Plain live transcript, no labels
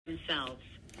themselves.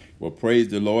 Well, praise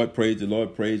the Lord, praise the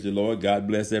Lord, praise the Lord. God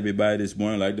bless everybody this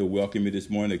morning. I'd like to welcome you this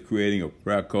morning to Creating a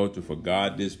Prayer Culture for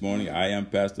God this morning. I am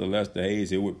Pastor Lester Hayes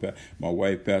here with my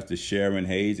wife, Pastor Sharon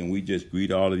Hayes, and we just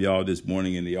greet all of y'all this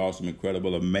morning in the awesome,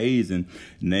 incredible, amazing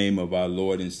name of our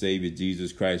Lord and Savior,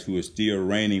 Jesus Christ, who is still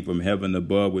reigning from heaven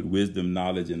above with wisdom,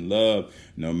 knowledge, and love,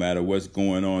 no matter what's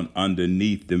going on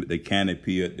underneath the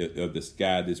canopy of the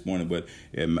sky this morning. But,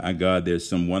 my God, there's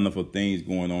some wonderful things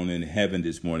going on in heaven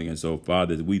this morning. And so,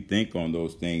 Father, we think on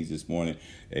those things this morning,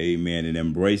 amen, and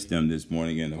embrace them this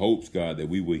morning in hopes, God, that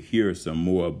we will hear some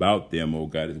more about them, oh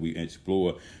God, as we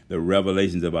explore the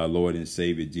revelations of our Lord and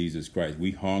Savior Jesus Christ.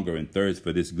 We hunger and thirst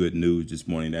for this good news this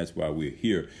morning. That's why we're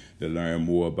here, to learn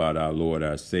more about our Lord,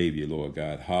 our Savior, Lord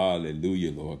God.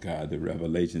 Hallelujah, Lord God. The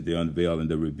revelations, the unveiling,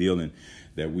 the revealing,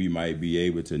 that we might be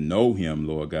able to know him,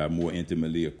 Lord God, more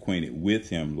intimately acquainted with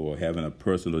him, Lord, having a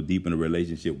personal, deepening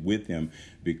relationship with him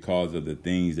because of the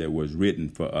things that was written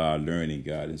for our learning,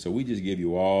 God. And so we just give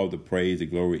you all the praise, the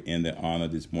glory, and the honor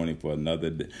this morning for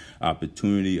another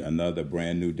opportunity, another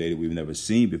brand new day that we've never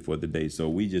seen before today. So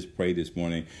we just pray this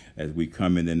morning as we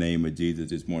come in the name of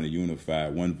Jesus this morning,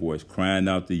 unified, one voice, crying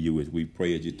out to you as we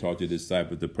pray, as you taught your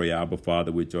disciples to pray, Abba,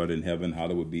 Father, which art in heaven,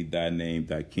 hallowed be thy name,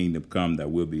 thy kingdom come, thy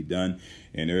will be done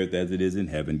in earth as it is in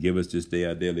heaven. Give us this day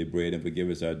our daily bread, and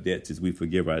forgive us our debts as we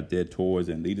forgive our debtors,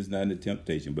 and lead us not into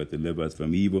temptation, but deliver us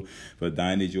from evil. For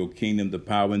thine is your kingdom, the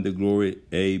power, and the glory.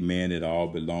 Amen. It all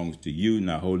belongs to you.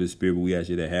 Now, Holy Spirit, we ask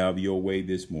you to have your way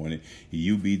this morning.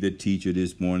 You be the teacher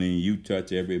this morning. You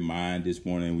touch every mind this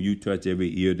morning. You touch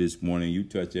every ear this morning. You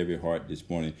touch every heart this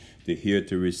morning, to hear,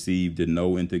 to receive, to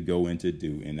know, and to go and to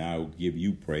do. And I will give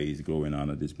you praise, glory, and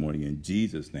honor this morning in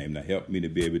Jesus' name. Now help me to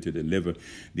be able to deliver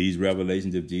these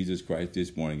revelations of Jesus Christ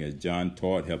this morning. As John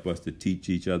taught, help us to teach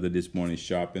each other this morning,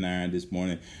 sharpen iron this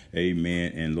morning.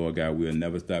 Amen. And Lord God, we'll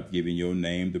never stop giving your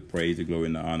name the praise, the glory,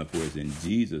 and the honor, for it's in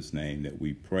Jesus' name that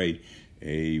we pray.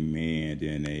 Amen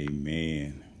and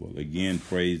amen. Well, again,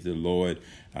 praise the Lord.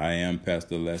 I am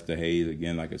Pastor Lester Hayes.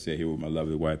 Again, like I said, here with my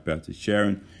lovely wife, Pastor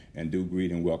Sharon. And do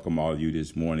greet and welcome all of you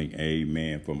this morning.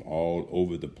 Amen. From all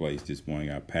over the place this morning.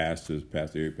 Our pastors,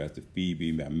 Pastor Eric, Pastor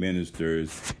Phoebe, my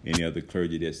ministers, any other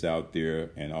clergy that's out there,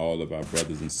 and all of our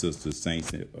brothers and sisters,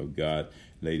 saints of God,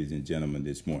 ladies and gentlemen,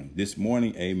 this morning. This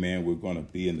morning, amen, we're going to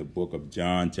be in the book of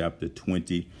John, chapter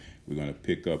 20. We're going to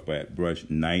pick up at verse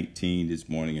 19 this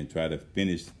morning and try to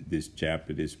finish this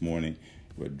chapter this morning.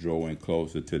 We're drawing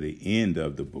closer to the end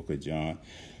of the book of John.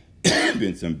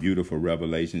 Been some beautiful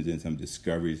revelations and some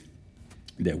discoveries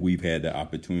that we've had the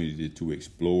opportunity to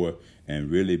explore and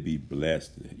really be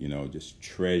blessed, just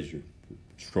treasure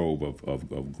trove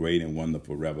of great and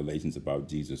wonderful revelations about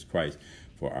Jesus Christ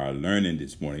for our learning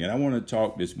this morning. And I want to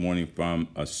talk this morning from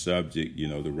a subject,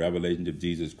 the revelation of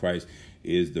Jesus Christ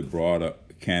is the broader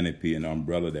canopy and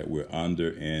umbrella that we're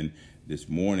under. And this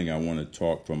morning I want to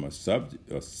talk from a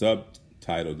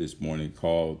subtitle this morning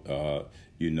called,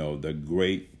 the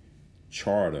Great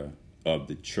Charter of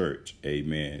the Church.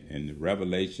 Amen. And the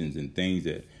revelations and things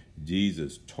that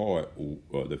Jesus taught,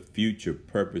 or the future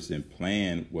purpose and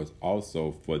plan, was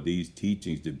also for these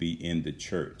teachings to be in the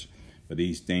church, for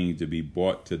these things to be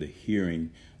brought to the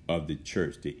hearing of the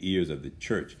church, the ears of the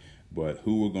church. But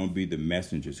who were going to be the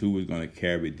messengers? Who was going to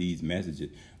carry these messages?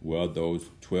 Well, those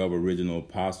 12 original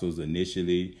apostles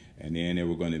initially, and then there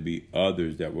were going to be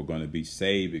others that were going to be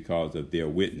saved because of their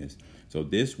witness. So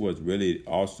this was really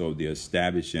also the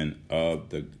establishing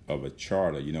of a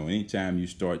charter. Anytime you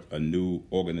start a new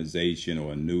organization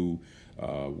or a new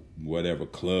whatever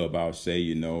club, I'll say,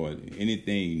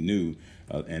 anything new,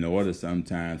 in order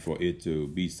sometimes for it to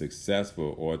be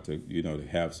successful or to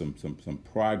have some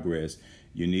progress,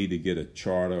 you need to get a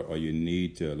charter, or you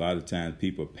need to, a lot of times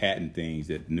people patent things,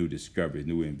 that new discoveries,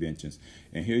 new inventions.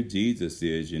 And here Jesus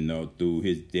is, through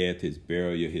his death, his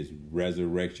burial, his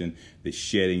resurrection, the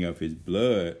shedding of his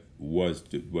blood was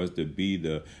to be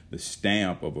the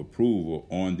stamp of approval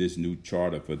on this new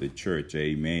charter for the church.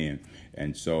 Amen.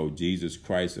 And so Jesus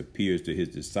Christ appears to his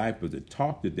disciples to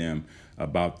talk to them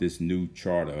about this new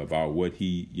charter, about what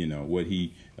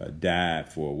he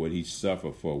died for, what he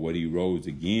suffered for, what he rose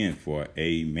again for.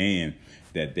 Amen.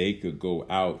 That they could go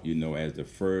out, as the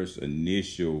first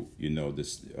initial,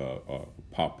 the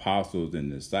apostles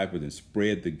and disciples, and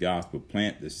spread the gospel,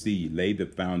 plant the seed, lay the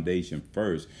foundation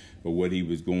first for what he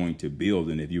was going to build.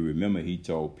 And if you remember, he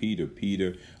told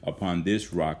Peter, upon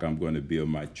this rock I'm going to build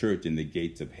my church, and the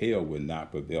gates of hell will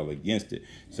not prevail against it.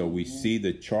 So we see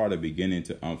the charter beginning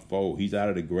to unfold. He's out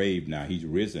of the grave now. He's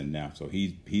risen now. So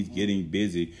he's getting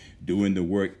busy doing the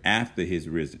work after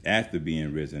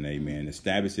being risen. Amen.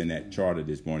 Establishing that charter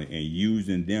this morning and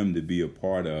using them to be a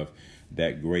part of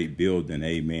that great building,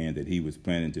 amen, that he was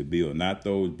planning to build. Not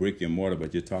those brick and mortar,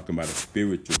 but you're talking about a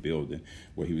spiritual building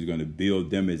where he was going to build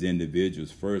them as individuals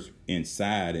first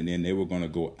inside, and then they were going to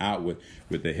go outward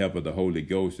with the help of the Holy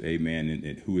Ghost, amen,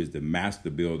 and who is the master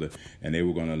builder, and they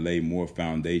were going to lay more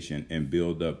foundation and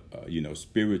build up,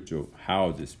 spiritual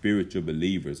houses, spiritual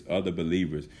believers, other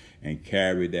believers, and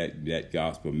carry that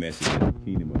gospel message that the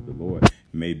kingdom of the Lord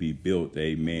may be built,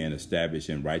 amen, established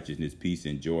in righteousness, peace,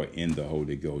 and joy in the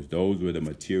Holy Ghost. Those were the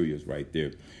materials right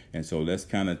there. And so let's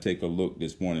kind of take a look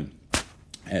this morning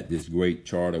at this great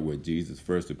charter where Jesus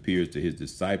first appears to his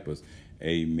disciples,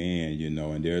 amen,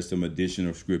 and there are some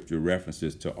additional scripture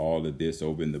references to all of this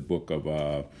over in the book of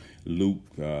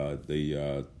Luke,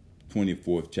 the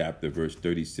 24th chapter, verse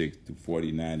 36 to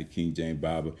 49, the King James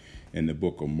Bible, in the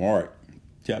book of Mark,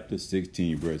 chapter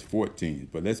 16, verse 14.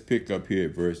 But let's pick up here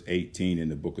at verse 18 in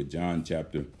the book of John,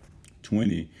 chapter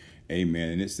 20. Amen.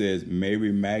 And it says,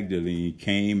 Mary Magdalene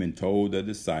came and told the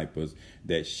disciples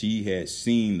that she had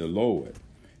seen the Lord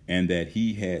and that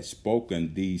he had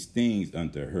spoken these things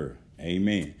unto her.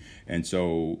 Amen. And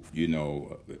so,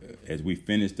 as we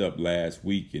finished up last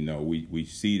week, we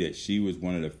see that she was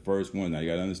one of the first ones. Now, you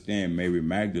got to understand, Mary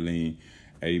Magdalene,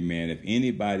 amen, if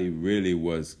anybody really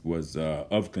was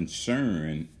of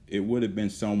concern, it would have been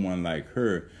someone like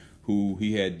her who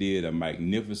he had did a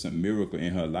magnificent miracle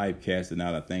in her life, casting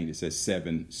out, I think it says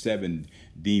seven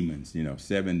demons,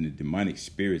 7 demonic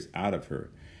spirits out of her.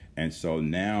 And so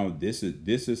now this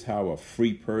is how a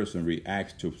free person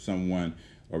reacts to someone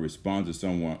or responds to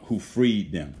someone who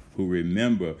freed them, who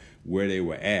remember where they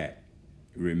were at,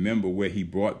 remember where he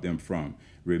brought them from,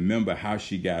 remember how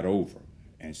she got over.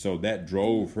 And so that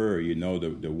drove her,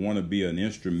 to want to be an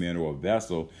instrument or a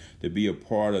vessel, to be a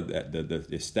part of that, the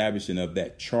establishing of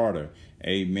that charter,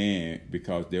 amen,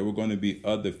 because there were going to be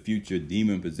other future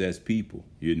demon-possessed people,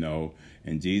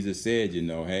 And Jesus said,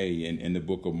 hey, in the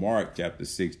book of Mark, chapter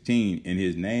 16, in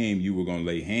his name, you were going to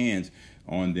lay hands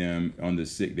on them, on the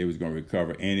sick, they was going to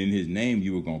recover. And in his name,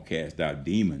 you were going to cast out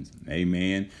demons.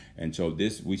 Amen. And so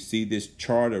we see this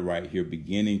charter right here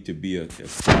beginning to be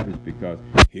established, because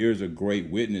here's a great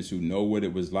witness who know what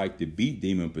it was like to be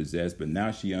demon possessed, but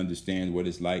now she understands what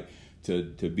it's like to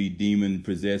be demon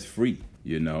possessed free,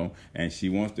 and she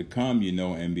wants to come,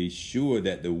 and be sure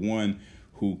that the one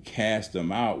who cast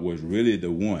them out was really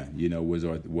the one, was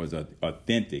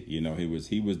authentic, he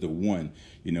was the one,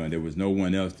 and there was no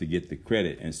one else to get the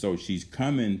credit. And so she's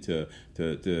coming to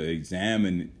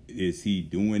examine, is he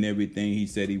doing everything he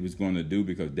said he was going to do,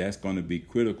 because that's going to be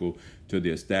critical to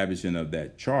the establishment of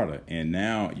that charter. And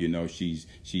now,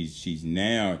 she's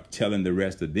now telling the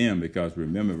rest of them, because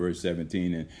remember verse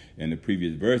 17 and the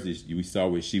previous verses, we saw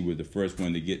where she was the first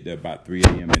one to get there about 3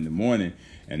 a.m. in the morning.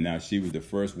 And now she was the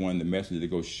first one, the messenger, to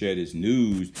go share this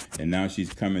news. And now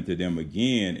she's coming to them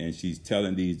again, and she's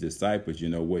telling these disciples,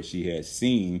 what she had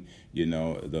seen,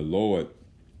 the Lord,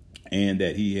 and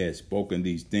that he had spoken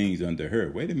these things unto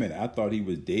her. Wait a minute, I thought he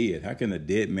was dead. How can a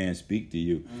dead man speak to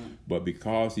you? But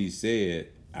because he said,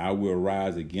 I will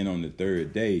rise again on the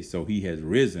third day, so he has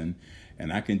risen.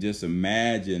 And I can just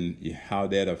imagine how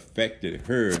that affected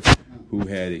her, who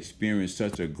had experienced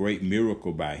such a great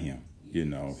miracle by him.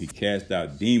 He cast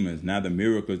out demons. Now the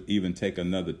miracles even take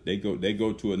another, they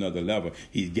go to another level.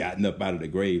 He's gotten up out of the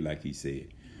grave, like he said.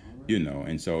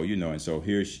 And so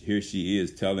here she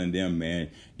is telling them, man,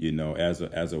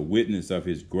 as a witness of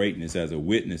his greatness, as a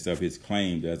witness of his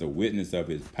claims, as a witness of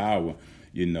his power,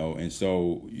 and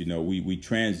so, we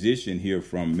transition here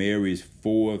from Mary's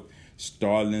fourth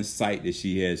startling sight that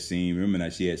she had seen. Remember now,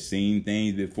 she had seen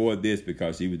things before this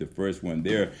because she was the first one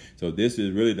there. So this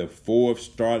is really the fourth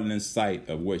startling sight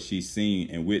of what she's seen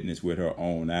and witnessed with her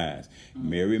own eyes.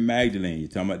 Mary Magdalene, you're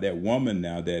talking about that woman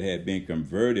now that had been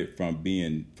converted from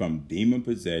demon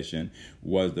possession,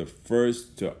 was the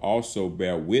first to also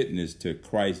bear witness to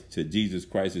Jesus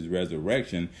Christ's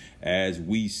resurrection, as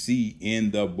we see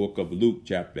in the book of Luke,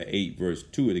 chapter 8, verse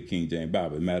 2 of the King James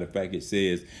Bible. As a matter of fact, it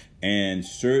says, and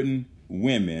certain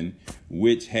women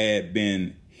which had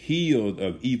been healed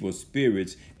of evil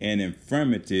spirits and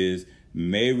infirmities,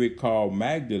 Mary called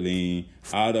Magdalene,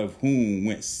 out of whom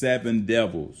went 7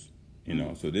 devils.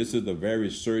 So this is a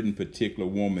very certain particular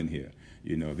woman here.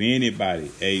 If anybody,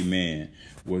 amen,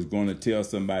 was going to tell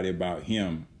somebody about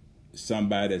him,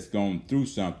 somebody that's gone through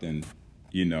something,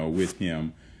 with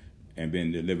him and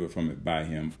been delivered from it by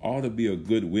him, ought to be a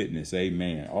good witness,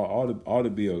 amen. Ought to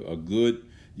be a good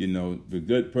the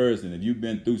good person, if you've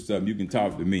been through something, you can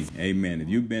talk to me. Amen. If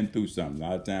you've been through something, a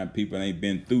lot of times people ain't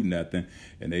been through nothing,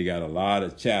 and they got a lot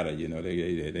of chatter.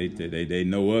 They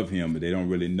know of him, but they don't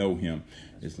really know him.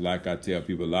 It's like I tell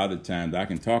people a lot of times, I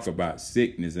can talk about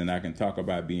sickness and I can talk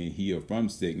about being healed from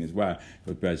sickness. Why?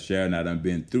 Because Pastor Sharon and I done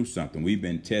been through something. We've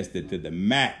been tested to the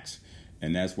max.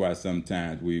 And that's why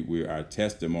sometimes our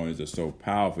testimonies are so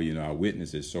powerful. Our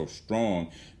witness is so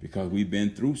strong because we've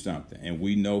been through something and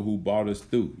we know who brought us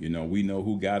through. We know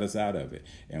who got us out of it.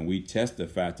 And we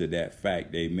testify to that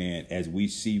fact, amen, as we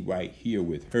see right here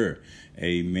with her.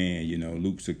 Amen.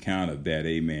 Luke's account of that.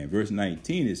 Amen. Verse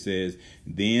 19, it says,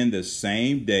 then the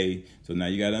same day. So now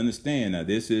you got to understand, now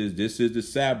this is the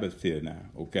Sabbath here now,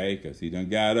 okay? Because he done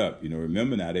got up.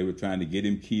 Remember now, they were trying to get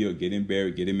him killed, get him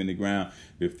buried, get him in the ground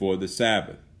before the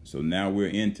Sabbath. So now we're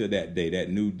into that day, that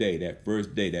new day, that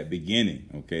first day, that beginning,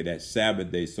 okay? That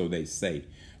Sabbath day, so they say,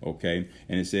 okay?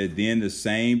 And it says, then the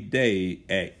same day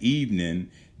at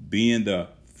evening, being the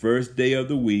first day of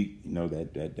the week,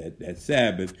 that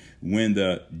Sabbath, when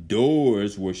the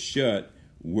doors were shut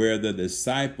where the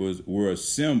disciples were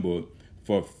assembled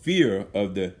for fear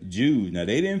of the Jews. Now,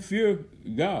 they didn't fear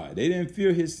God. They didn't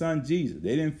fear his son Jesus.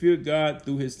 They didn't fear God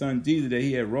through his son Jesus that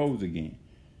he had rose again.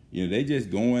 They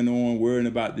just going on worrying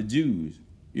about the Jews,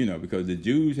 because the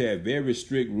Jews had very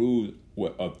strict rules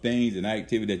of things and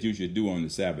activity that you should do on the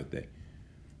Sabbath day.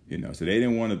 So they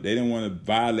didn't want to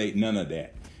violate none of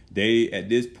that. They, at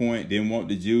this point, didn't want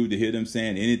the Jews to hear them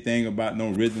saying anything about no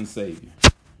risen Savior.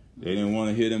 They didn't want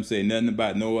to hear them say nothing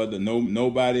about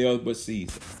nobody else but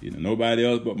Caesar. Nobody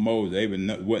else but Moses. Even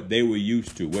what they were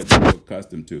used to, what they were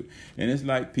accustomed to. And it's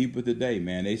like people today,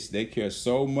 man. They care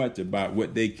so much about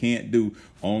what they can't do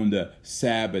on the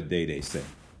Sabbath day, they say.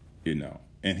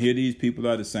 And here these people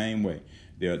are the same way.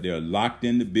 They're locked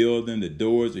in the building. The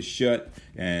doors are shut.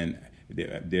 And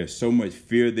there's so much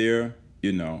fear there,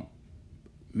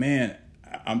 Man,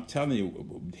 I'm telling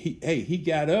you, he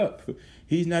got up.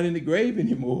 He's not in the grave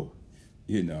anymore.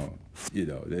 I'd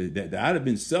have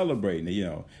been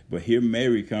celebrating, But here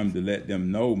Mary comes to let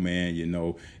them know, man,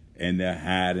 and they're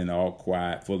hiding all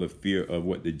quiet, full of fear of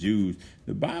what the Jews.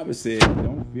 The Bible says,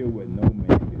 don't fear what no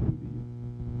man can do to you.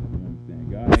 You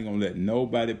understand? God ain't going to let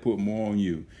nobody put more on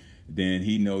you than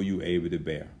he know you able to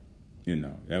bear.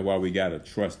 That's why we got to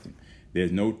trust him.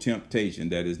 There's no temptation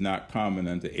that is not common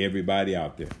unto everybody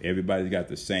out there. Everybody's got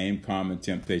the same common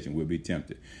temptation, will be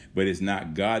tempted. But it's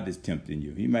not God that's tempting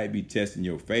you. He might be testing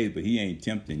your faith, but he ain't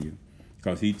tempting you.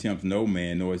 Because he tempts no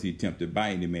man, nor is he tempted by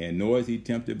any man, nor is he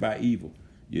tempted by evil.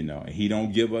 And he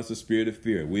don't give us a spirit of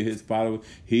fear. We're his followers.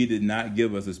 He did not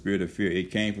give us a spirit of fear. It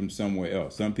came from somewhere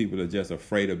else. Some people are just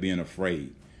afraid of being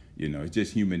afraid. It's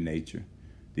just human nature.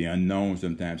 The unknown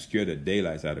sometimes scare the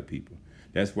daylights out of people.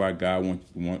 That's why God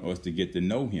wants us to get to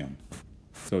know him,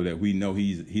 so that we know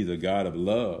he's a God of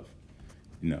love.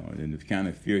 And the kind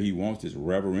of fear he wants is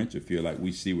reverential fear, like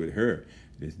we see with her.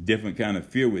 There's different kind of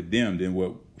fear with them than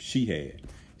what she had.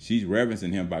 She's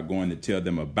reverencing him by going to tell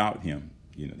them about him.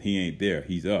 He ain't there.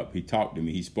 He's up. He talked to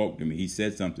me. He spoke to me. He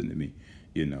said something to me.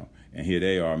 And here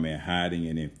they are, man, hiding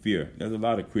and in fear. There's a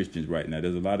lot of Christians right now.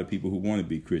 There's a lot of people who want to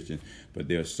be Christians, but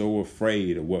they're so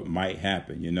afraid of what might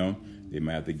happen, They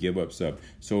might have to give up something.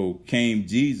 So came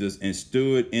Jesus and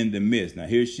stood in the midst. Now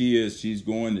here she is. She's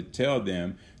going to tell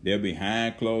them they're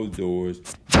behind closed doors.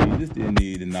 Jesus didn't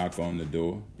need to knock on the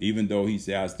door. Even though he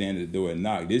said, I'll stand at the door and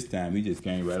knock. This time he just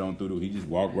came right on through the door. He just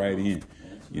walked right in.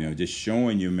 Just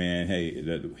showing you, man,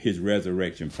 his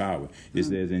resurrection power. It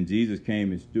says, and Jesus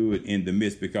came and stood in the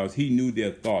midst, because he knew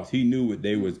their thoughts. He knew what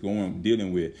they was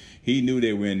dealing with. He knew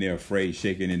they were in there afraid,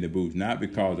 shaking in the boots, not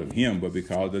because of him, but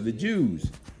because of the Jews.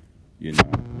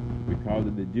 Because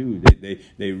of the Jews.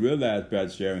 They realized,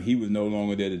 Pastor Sharon, he was no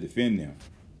longer there to defend them.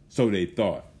 So they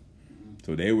thought.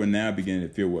 So they were now beginning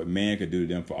to fear what man could do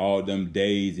to them for all them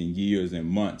days and years and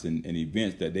months and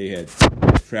events that they had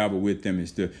traveled with them and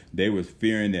stuff. They was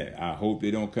fearing that, I hope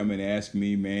they don't come and ask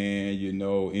me, man,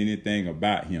 anything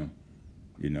about him.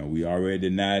 We already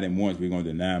denied him once. We're going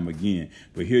to deny him again.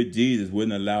 But here Jesus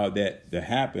wouldn't allow that to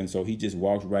happen. So he just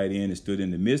walks right in and stood in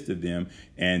the midst of them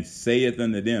and saith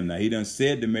unto them. Now he done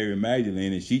said to Mary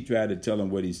Magdalene, and she tried to tell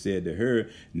him what he said to her.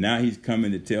 Now he's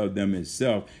coming to tell them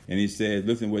himself. And he says,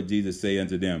 listen what Jesus say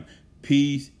unto them.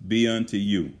 Peace be unto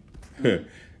you.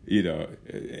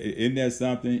 Isn't that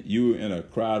something? You in a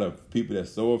crowd of people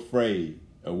that's so afraid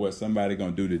of what somebody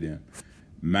going to do to them.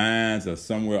 Minds are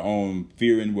somewhere on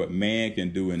fearing what man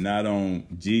can do and not on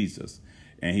Jesus.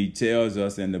 And he tells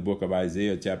us in the book of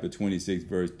Isaiah, chapter 26,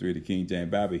 verse 3, the King James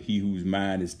Bible, he whose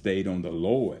mind is stayed on the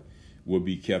Lord will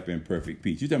be kept in perfect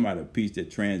peace. You're talking about a peace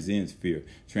that transcends fear,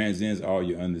 transcends all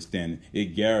your understanding.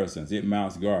 It garrisons, it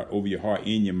mounts guard over your heart,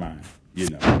 in your mind, you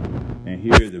know. And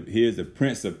here's the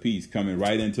Prince of Peace coming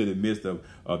right into the midst of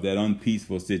that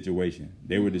unpeaceful situation.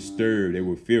 They were disturbed, they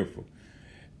were fearful.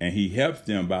 And he helps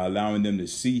them by allowing them to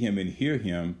see him and hear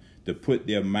him, to put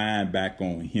their mind back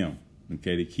on him,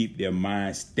 okay, to keep their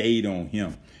mind stayed on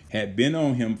him. Had been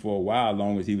on him for a while,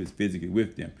 long as he was physically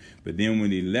with them. But then when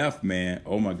he left, man,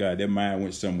 oh my God, their mind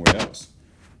went somewhere else.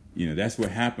 You know, that's what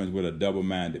happens with a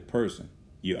double-minded person.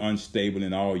 You're unstable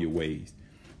in all your ways.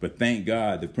 But thank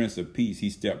God, the Prince of Peace, he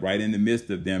stepped right in the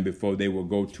midst of them before they would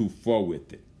go too far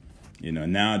with it. You know,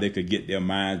 now they could get their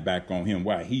minds back on him.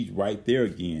 Why? He's right there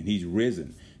again. He's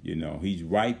risen. You know, he's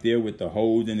right there with the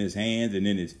holes in his hands and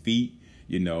in his feet,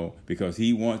 you know, because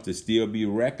he wants to still be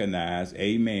recognized,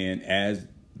 amen, as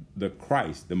the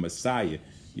Christ, the Messiah,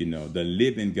 you know, the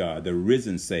living God, the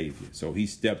risen Savior. So he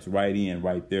steps right in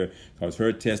right there, because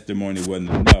her testimony wasn't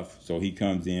enough. So he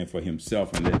comes in for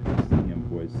himself and let them see him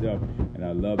for himself. And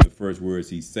I love the first words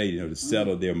he said, you know, to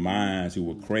settle their minds who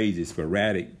were crazy,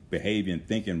 sporadic behavior and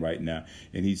thinking right now.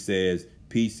 And he says,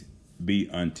 peace be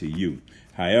unto you.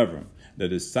 However, the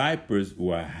disciples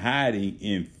were hiding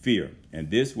in fear.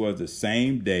 And this was the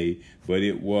same day, but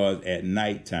it was at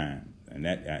nighttime.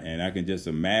 And I can just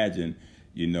imagine,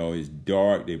 you know, it's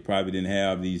dark. They probably didn't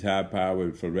have these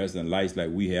high-powered fluorescent lights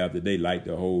like we have today, light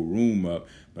the whole room up.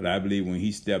 But I believe when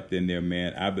he stepped in there,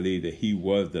 man, I believe that he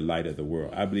was the light of the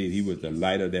world. I believe he was the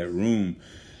light of that room.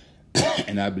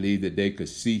 And I believe that they could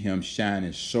see him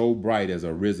shining so bright as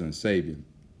a risen Savior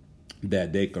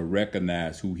that they could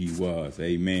recognize who he was.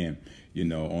 Amen. You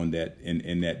know, on that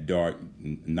in that dark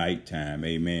nighttime,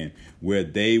 amen, where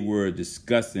they were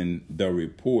discussing the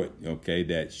report, okay,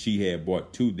 that she had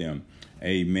brought to them,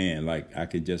 amen. Like I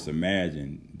could just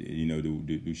imagine, you know,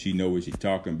 do she know what she's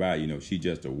talking about? You know, she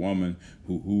just a woman.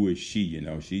 Who is she? You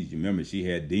know, remember she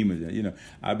had demons. You know,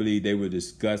 I believe they were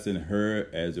discussing her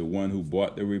as the one who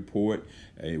brought the report.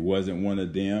 It wasn't one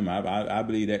of them. I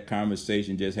believe that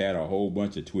conversation just had a whole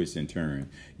bunch of twists and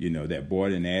turns, you know, that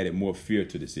brought and added more fear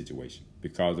to the situation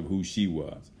because of who she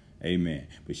was. Amen.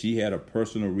 But she had a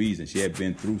personal reason. She had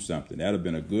been through something. That would have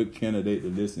been a good candidate to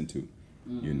listen to.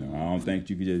 You know, I don't think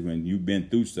you can just, when you've been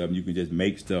through something, you can just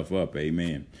make stuff up.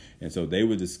 Amen. And so they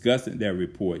were discussing that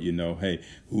report, you know, hey,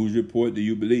 whose report do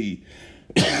you believe?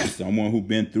 Someone who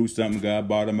been through something, God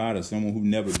brought them out, or someone who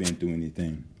never been through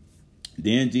anything.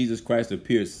 Then Jesus Christ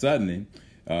appeared suddenly.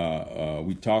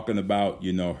 We talking about,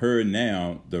 you know, her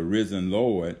now, the risen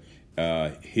Lord.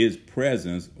 His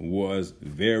presence was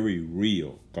very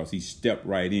real because he stepped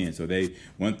right in. So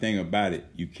one thing about it,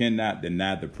 you cannot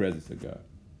deny the presence of God.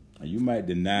 You might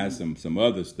deny some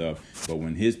other stuff, but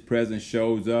when his presence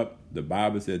shows up, the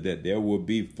Bible said that there will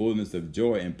be fullness of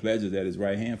joy and pleasures at his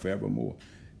right hand forevermore.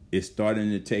 It's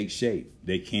starting to take shape.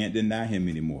 They can't deny him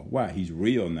anymore. Why? He's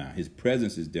real now. His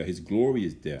presence is there. His glory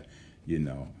is there, you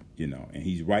know, and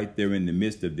he's right there in the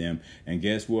midst of them. And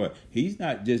guess what? He's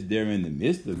not just there in the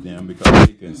midst of them because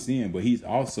they can see him, but he's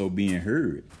also being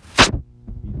heard. He's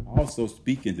also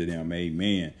speaking to them,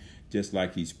 amen, just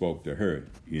like he spoke to her,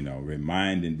 you know,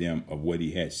 reminding them of what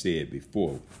he had said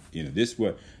before. You know, this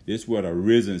what a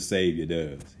risen Savior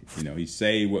does. You know, he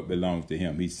saved what belongs to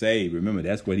him. He saved, remember,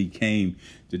 that's what he came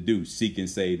to do, seek and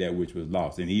save that which was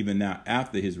lost. And even now,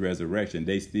 after his resurrection,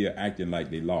 they still acting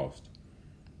like they lost.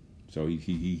 So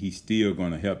he's still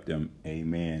going to help them,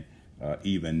 amen,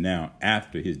 even now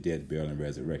after his death, burial, and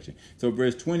resurrection. So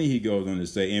verse 20, he goes on to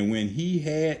say, and when he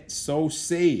had so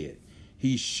said,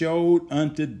 he showed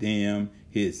unto them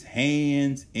his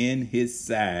hands and his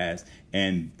sides,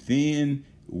 and then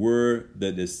were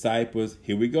the disciples,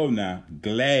 here we go now,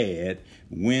 glad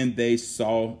when they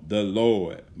saw the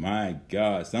Lord. My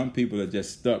God, some people are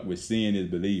just stuck with seeing is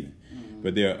believing.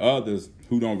 But there are others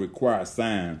who don't require a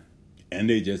sign, and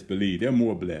they just believe. They're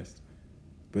more blessed.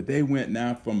 But they went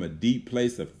now from a deep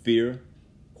place of fear,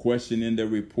 questioning the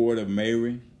report of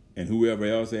Mary and whoever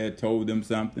else had told them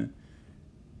something.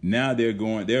 Now they're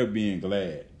being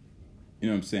glad. You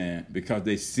know what I'm saying? Because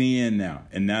they're seeing now,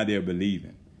 and now they're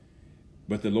believing.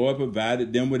 But the Lord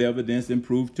provided them with evidence and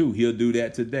proof too. He'll do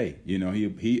that today. You know,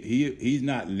 he's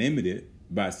not limited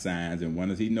by signs and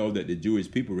wonders. He knows that the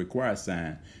Jewish people require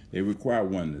signs. They require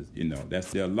wonders. You know,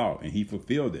 that's their law, and he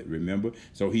fulfilled it, remember?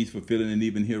 So he's fulfilling it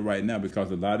even here right now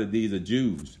because a lot of these are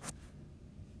Jews.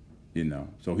 You know,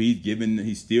 so he's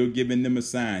still giving them a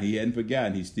sign. He hadn't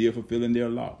forgotten. He's still fulfilling their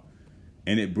law.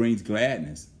 And it brings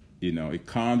gladness. You know, it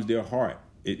calms their heart.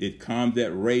 It calms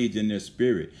that rage in their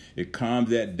spirit. It calms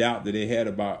that doubt that they had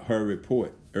about her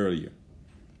report earlier.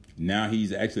 Now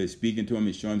he's actually speaking to them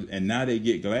and showing them, and now they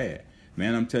get glad.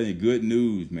 Man, I'm telling you, good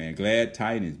news, man. Glad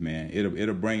tidings, man.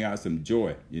 It'll bring out some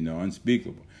joy,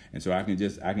 unspeakable. And so I can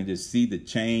just see the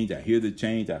change. I hear the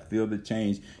change. I feel the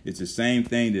change. It's the same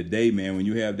thing today, man. When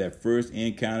you have that first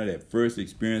encounter, that first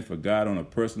experience for God on a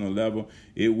personal level,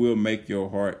 it will make your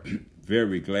heart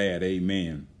very glad.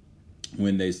 Amen.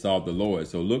 When they saw the Lord.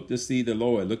 So look to see the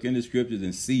Lord. Look in the scriptures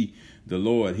and see the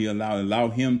Lord. He allow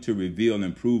him to reveal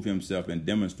and prove himself and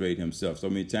demonstrate himself. So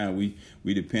many times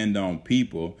we depend on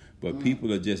people, but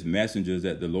people are just messengers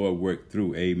that the Lord worked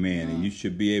through. Amen. And you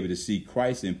should be able to see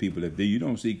Christ in people. If you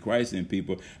don't see Christ in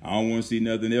people, I don't want to see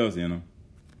nothing else in them.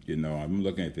 I'm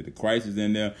looking at the Christ is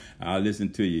in there. I'll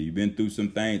listen to you. You've been through some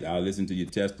things. I'll listen to your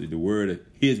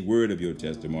his word of your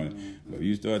testimony. But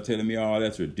you start telling me all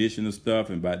that traditional stuff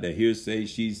and about that hearsay,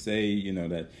 she say,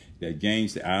 that game,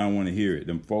 I don't want to hear it.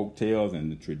 Them folk tales and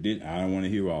the tradition, I don't want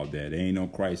to hear all that. There ain't no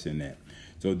Christ in that.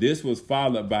 So this was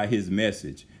followed by his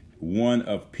message, one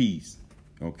of peace.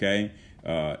 Okay,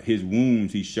 his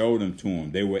wounds, he showed them to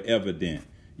him. They were evident.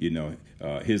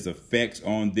 His effects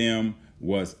on them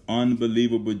was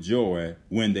unbelievable joy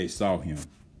when they saw him.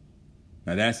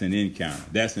 Now that's an encounter.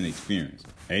 That's an experience.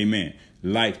 Amen.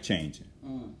 Life changing.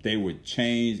 They were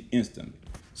changed instantly.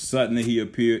 Suddenly he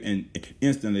appeared and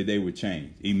instantly they were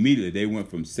changed. Immediately they went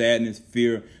from sadness,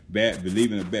 fear, bad,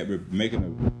 believing a bad,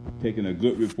 taking a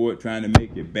good report, trying to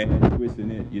make it bad, twisting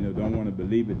it, don't want to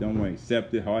believe it, don't want to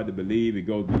accept it, hard to believe. It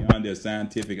goes beyond their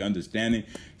scientific understanding.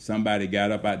 Somebody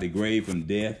got up out the grave from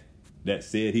death that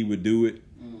said he would do it.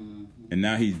 And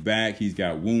now he's back. He's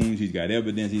got wounds. He's got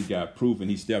evidence. He's got proof. And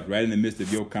he stepped right in the midst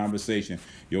of your conversation,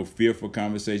 your fearful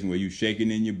conversation where you're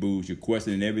shaking in your boots. You're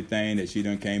questioning everything that she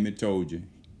done came and told you.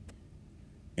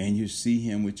 And you see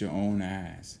him with your own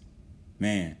eyes.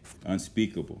 Man,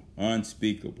 unspeakable.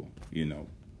 Unspeakable.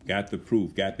 Got the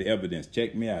proof. Got the evidence.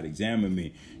 Check me out. Examine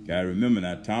me. Got to remember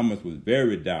now, Thomas was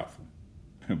very doubtful.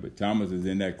 But Thomas is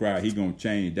in that crowd. He going to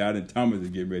change. Doubting Thomas is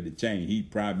getting ready to change. He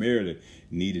primarily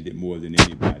needed it more than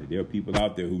anybody. There are people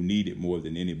out there who need it more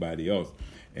than anybody else.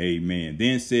 Amen.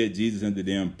 Then said Jesus unto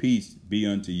them, peace be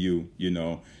unto you,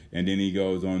 And then he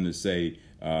goes on to say,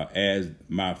 as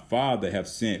my Father have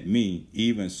sent me,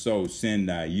 even so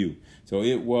send I you. So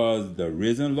it was the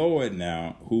risen Lord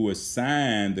now who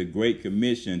assigned the Great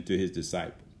Commission to his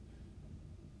disciples.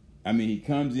 I mean, he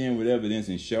comes in with evidence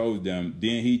and shows them.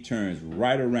 Then he turns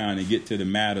right around and get to the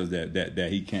matters that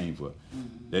he came for,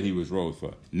 that he was rose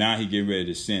for. Now he get ready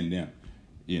to send them.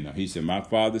 He said, my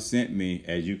Father sent me.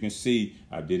 As you can see,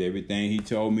 I did everything he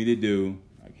told me to do.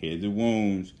 I healed the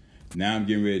wounds. Now I'm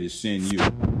getting ready to send you.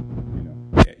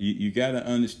 You got to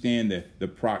understand the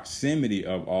proximity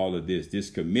of all of this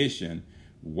commission,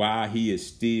 while he is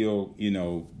still,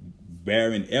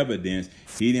 bearing evidence.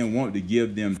 He didn't want to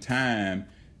give them time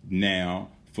now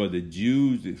for the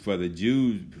Jews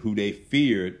who they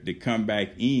feared to come back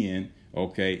in,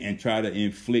 and try to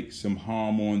inflict some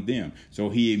harm on them. So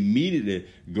he immediately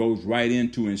goes right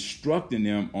into instructing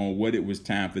them on what it was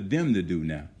time for them to do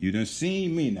now. You done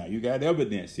seen me now. You got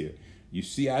evidence here. You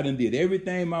see, I done did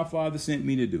everything my Father sent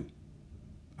me to do.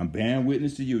 I'm bearing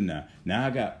witness to you now. Now I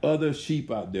got other sheep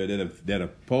out there that are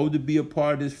supposed to be a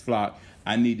part of this flock.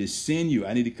 I need to send you.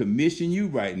 I need to commission you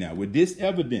right now with this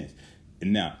evidence.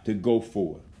 And now to go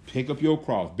forward, pick up your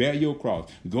cross, bear your cross,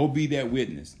 go be that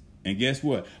witness. And guess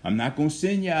what? I'm not going to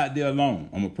send you out there alone.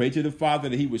 I'm going to pray to the Father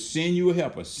that he would send you a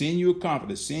helper, send you a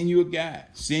comforter, send you a guide,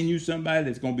 send you somebody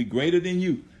that's going to be greater than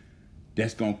you,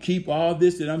 that's going to keep all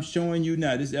this that I'm showing you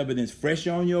now, this evidence fresh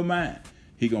on your mind.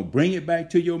 He's going to bring it back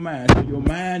to your mind so your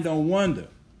mind don't wander.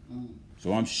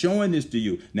 So I'm showing this to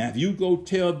you. Now, if you go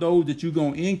tell those that you're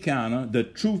going to encounter the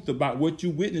truth about what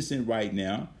you're witnessing right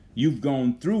now, you've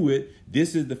gone through it.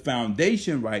 This is the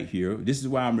foundation right here. This is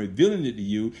why I'm revealing it to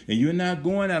you. And you're not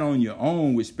going out on your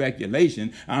own with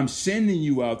speculation. I'm sending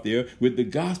you out there with the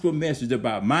gospel message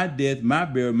about my death, my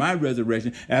burial, my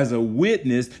resurrection as a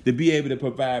witness to be able to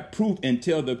provide proof and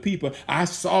tell the people, I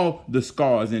saw the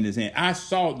scars in his hand. I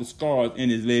saw the scars in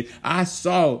his leg. I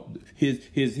saw his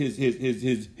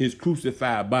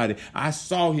crucified body. I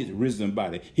saw his risen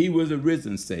body. He was a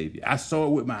risen Savior. I saw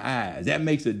it with my eyes. That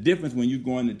makes a difference when you're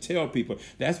going to tell people.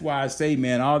 That's why I say,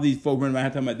 man, all these folk running around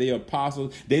talking about they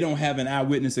apostles, they don't have an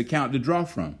eyewitness account to draw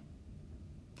from.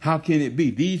 How can it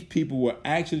be? These people were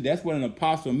actually, that's what an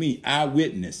apostle means,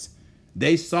 eyewitness.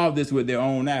 They saw this with their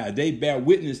own eyes. They bear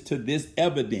witness to this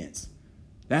evidence.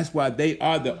 That's why they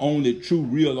are the only true,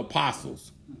 real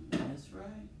apostles. That's right.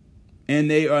 And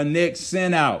they are next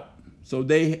sent out. So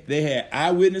they had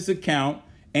eyewitness account,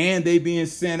 and they being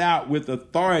sent out with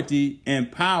authority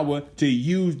and power to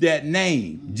use that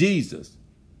name, Jesus.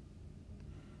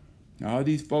 All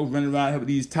these folks running around with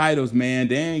these titles, man,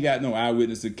 they ain't got no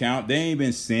eyewitness account. They ain't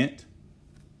been sent.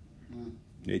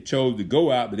 They chose to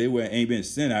go out, but they ain't been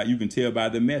sent out. You can tell by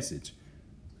the message.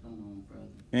 Come on, brother.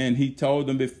 And he told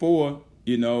them before,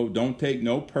 don't take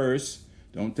no purse,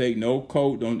 don't take no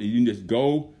coat, you can just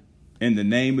go in the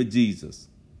name of Jesus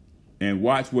and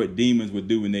watch what demons would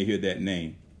do when they hear that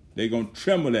name. They're going to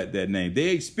tremble at that name. They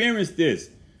experienced this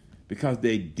because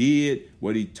they did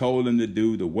what he told them to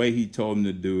do, the way he told them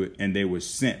to do it, and they were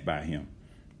sent by him.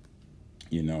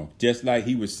 Just like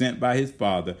he was sent by his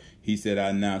Father, he said,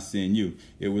 I now send you.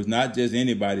 It was not just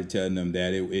anybody telling them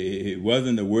that. It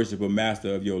wasn't the worshiper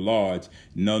master of your lodge.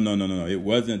 No. It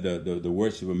wasn't the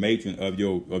worshiper matron of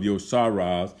your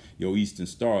Saras, your Eastern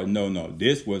Star. No.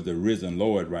 This was the risen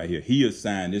Lord right here. He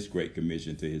assigned this great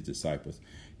commission to his disciples.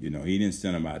 He didn't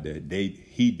send them out there.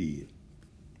 He did.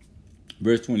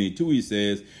 Verse 22, he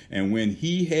says, and when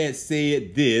he had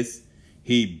said this,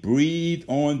 he breathed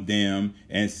on them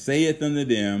and saith unto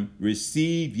them,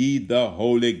 receive ye the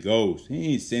Holy Ghost.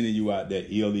 He ain't sending you out there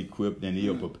ill-equipped and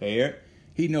ill-prepared.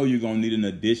 He know you're going to need an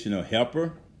additional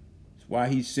helper. That's why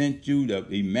he sent you the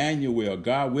Emmanuel,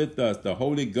 God with us, the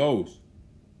Holy Ghost.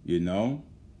 The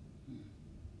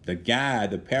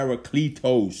guide, the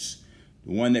Parakletos,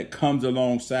 the one that comes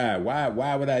alongside.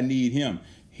 Why would I need him?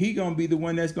 He going to be the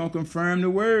one that's going to confirm the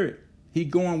word. He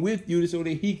going with you so that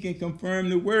he can confirm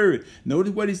the word.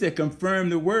 Notice what he said, confirm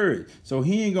the word. So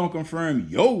he ain't going to confirm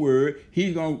your word.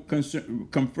 He's going to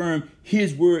confirm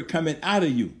his word coming out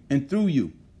of you and through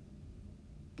you.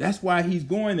 That's why he's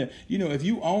going there. If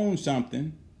you own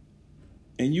something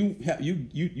and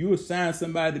you assign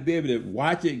somebody to be able to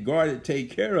watch it, guard it,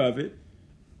 take care of it.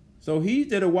 So he's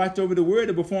there to watch over the word,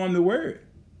 to perform the word.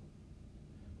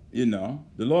 The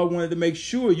Lord wanted to make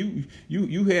sure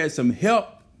you had some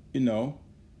help. You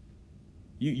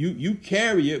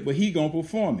carry it, but he gonna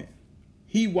perform it.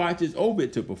 He watches over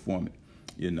it to perform it,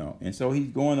 And so he's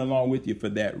going along with you for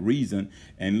that reason.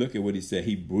 And look at what he said.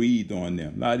 He breathed on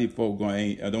them. A lot of these folks don't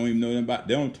even know them about.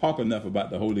 They don't talk enough about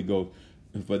the Holy Ghost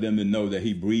for them to know that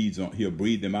he'll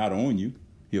breathe them out on you.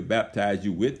 He'll baptize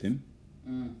you with him.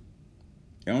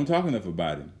 They don't talk enough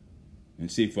about him.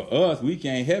 And see, for us, we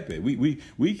can't help it.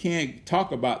 We can't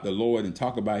talk about the Lord and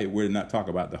talk about his word and not talk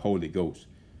about the Holy Ghost.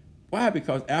 Why?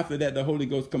 Because after that, the Holy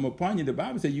Ghost come upon you. The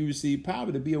Bible says you receive power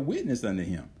to be a witness unto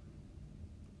him.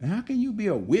 And how can you be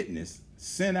a witness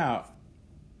sent out,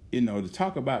 to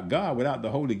talk about God without the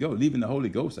Holy Ghost, leaving the Holy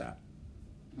Ghost out?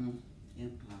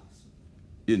 Impossible.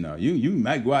 You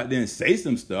might go out there and say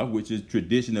some stuff, which is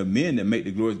tradition of men that make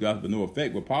the glorious gospel no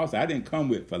effect. But Paul said, I didn't come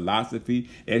with philosophy,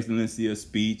 excellency of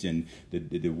speech, and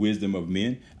the wisdom of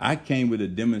men. I came with a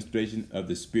demonstration of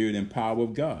the Spirit and power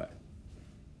of God.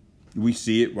 We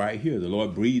see it right here. The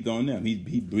Lord breathed on them.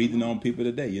 He's breathing on people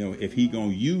today. If he going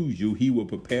to use you, he will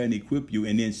prepare and equip you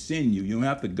and then send you. You don't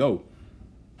have to go.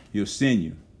 He'll send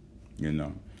you,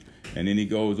 And then he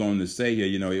goes on to say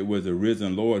here, it was the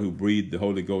risen Lord who breathed the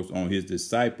Holy Ghost on his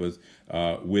disciples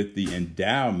with the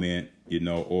endowment,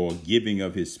 or giving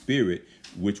of his Spirit,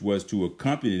 which was to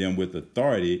accompany them with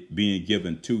authority being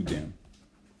given to them.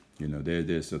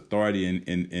 There's authority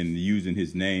in using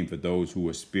his name for those who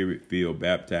are Spirit-filled,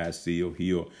 baptized, sealed,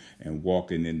 healed, and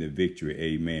walking in the victory.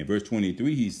 Amen. Verse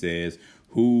 23, he says,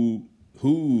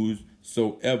 whosoever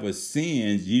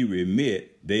sins ye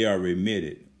remit, they are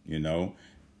remitted,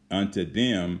 unto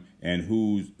them, and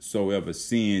whosoever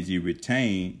sins ye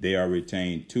retain, they are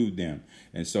retained to them.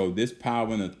 And so this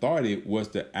power and authority was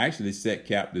to actually set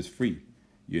captives free,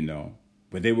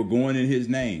 but they were going in his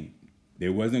name. They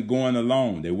wasn't going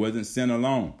alone. They wasn't sent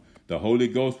alone. The Holy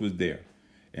Ghost was there.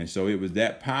 And so it was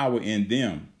that power in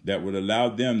them that would allow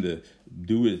them to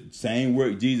do the same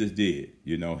work Jesus did.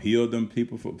 Heal them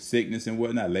people from sickness and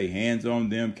whatnot, lay hands on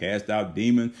them, cast out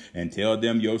demons, and tell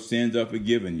them your sins are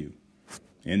forgiven you.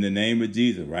 In the name of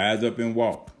Jesus, rise up and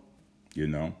walk.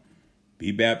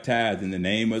 Be baptized in the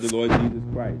name of the Lord Jesus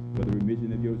Christ for the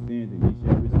remission of your sins, and ye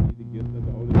shall receive the gift of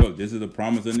the Holy Ghost. This is a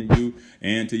promise unto you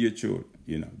and to your children.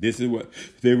 This is what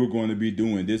they were going to be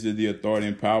doing. This is the authority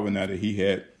and power now that he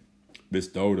had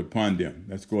bestowed upon them.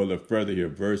 Let's go a little further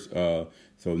here.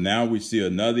 So now we see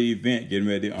another event getting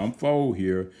ready to unfold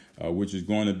here, which is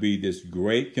going to be this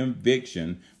great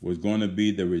conviction was going to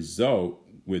be the result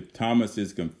with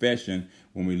Thomas's confession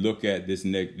when we look at these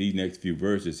next few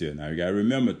verses here. Now you got to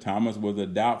remember, Thomas was a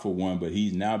doubtful one, but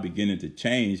he's now beginning to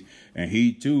change, and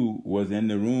he too was in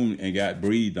the room and got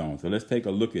breathed on. So let's take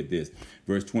a look at this.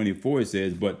 Verse 24, it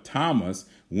says, but Thomas,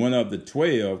 one of the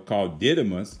 12, called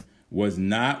Didymus, was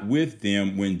not with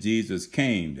them when Jesus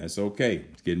came. That's okay.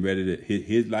 It's getting ready to,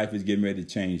 his life is getting ready to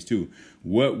change too.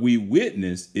 What we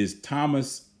witness is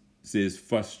Thomas is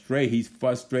frustrated. He's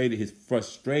frustrated. His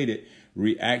frustrated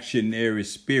reactionary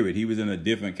spirit. He was in a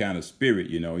different kind of spirit,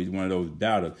 you know. He's one of those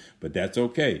doubters, but that's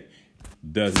okay.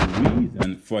 The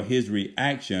reason for his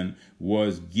reaction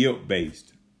was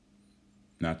guilt-based.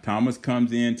 Now Thomas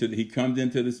comes into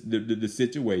the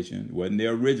situation. Wasn't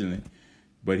there originally,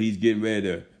 but he's getting ready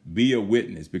to be a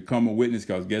witness, become a witness,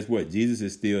 because guess what? Jesus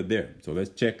is still there. So let's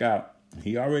check out.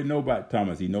 He already know about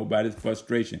Thomas. He know about his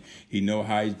frustration. He know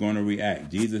how he's going to react.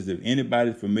 Jesus, if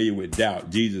anybody's familiar with doubt,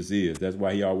 Jesus is. That's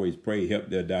why he always prayed, help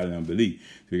their doubt and unbelief.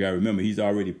 So you got to remember, he's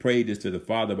already prayed this to the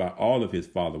Father about all of his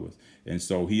followers. And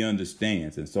so he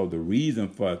understands. And so the reason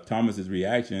for Thomas's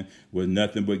reaction was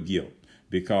nothing but guilt,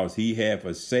 because he had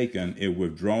forsaken and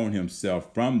withdrawn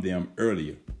himself from them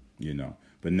earlier, you know.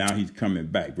 But now he's coming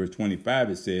back. Verse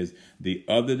 25, it says, the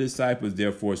other disciples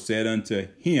therefore said unto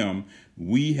him,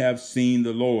 we have seen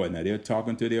the Lord. Now they're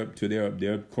talking to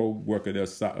their co-worker,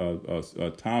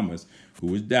 Thomas, who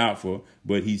was doubtful.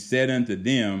 But he said unto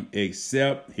them,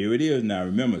 except, here it is now.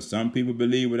 Remember, some people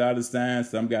believe without a sign,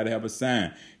 some got to have a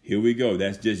sign. Here we go.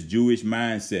 That's just Jewish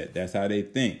mindset. That's how they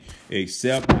think.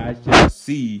 Except I shall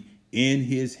see in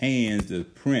his hands the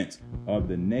print of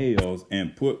the nails,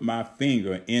 and put my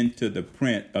finger into the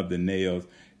print of the nails,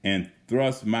 and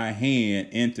thrust my hand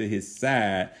into his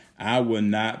side, I will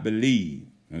not believe.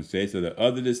 Okay, so the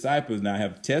other disciples now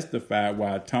have testified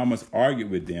why Thomas argued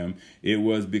with them. It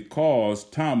was because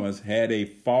Thomas had a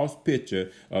false picture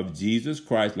of Jesus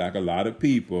Christ, like a lot of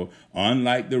people,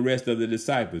 unlike the rest of the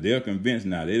disciples. They're convinced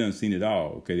now. They done seen it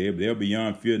all. Okay, they're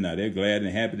beyond fear now. They're glad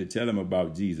and happy to tell them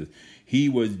about Jesus. He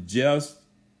was just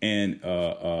an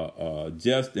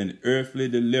earthly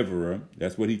deliverer.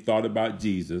 That's what he thought about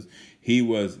Jesus. He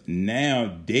was now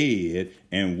dead,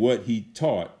 and what he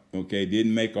taught, okay,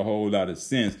 didn't make a whole lot of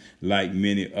sense, like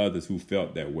many others who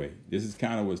felt that way. This is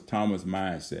kind of was Thomas'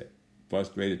 mindset,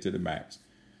 frustrated to the max.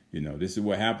 You know, this is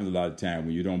what happens a lot of times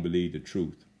when you don't believe the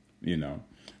truth, you know.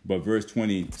 But verse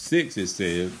 26, it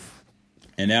says,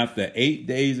 and after 8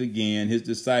 days again, his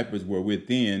disciples were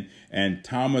within, and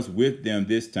Thomas with them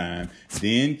this time.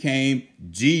 Then came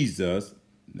Jesus,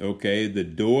 okay, the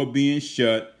door being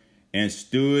shut, and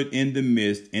stood in the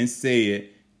midst and said,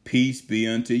 peace be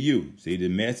unto you. See, the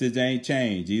message ain't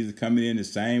changed. Jesus coming in the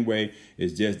same way.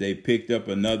 It's just they picked up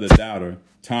another doubter,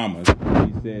 Thomas.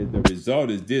 He says the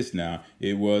result is this now.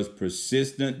 It was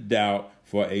persistent doubt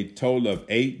for a total of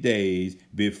 8 days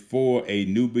before a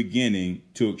new beginning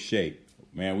took shape.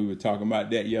 Man, we were talking about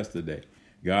that yesterday.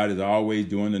 God is always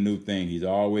doing a new thing. He's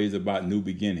always about new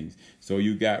beginnings. So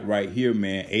you got right here,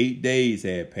 man, 8 days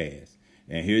had passed.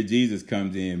 And here Jesus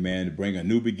comes in, man, to bring a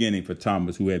new beginning for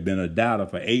Thomas, who had been a doubter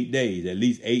for 8 days, at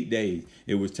least 8 days.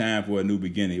 It was time for a new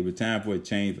beginning. It was time for a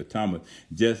change for Thomas.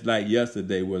 Just like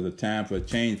yesterday was a time for a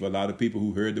change for a lot of people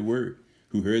who heard the word,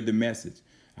 who heard the message.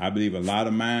 I believe a lot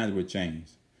of minds were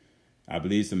changed. I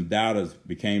believe some doubters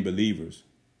became believers,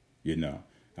 you know.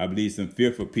 I believe some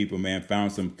fearful people, man,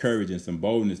 found some courage and some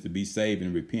boldness to be saved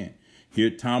and repent. Here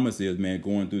Thomas is, man,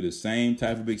 going through the same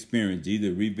type of experience.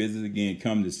 Jesus revisits again,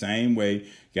 come the same way,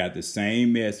 got the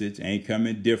same message, ain't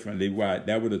coming differently. Why?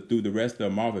 That would have threw the rest of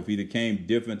them off. If he'd have came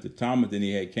different to Thomas than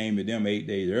he had came to them 8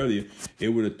 days earlier, it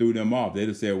would have threw them off. They'd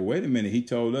have said, well, wait a minute, he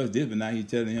told us this, but now he's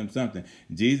telling him something.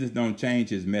 Jesus don't change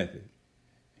his method.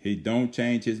 He don't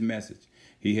change his message.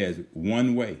 He has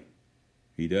one way.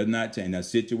 He does not change. Now,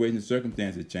 situations and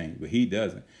circumstances change, but he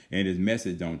doesn't. And his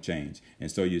message don't change. And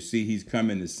so you see he's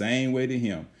coming the same way to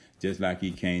him, just like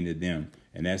he came to them.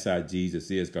 And that's how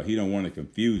Jesus is, because he don't want to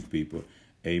confuse people.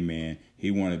 Amen. He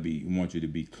wants you to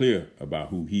be clear about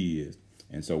who he is.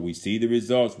 And so we see the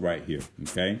results right here.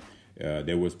 Okay.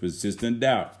 There was persistent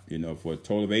doubt, you know, for a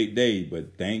total of 8 days.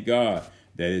 But thank God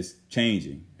that it's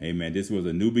changing. Amen. This was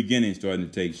a new beginning starting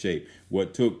to take shape.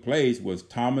 What took place was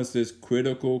Thomas's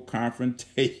critical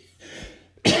confrontation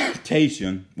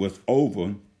was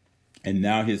over, and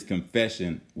now his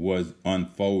confession was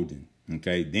unfolding.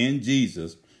 Okay. Then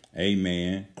Jesus,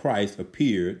 amen, Christ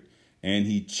appeared, and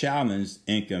he challenged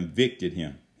and convicted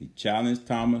him. He challenged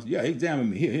Thomas. Yeah, examine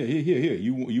me. Here.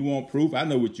 You want proof? I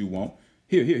know what you want.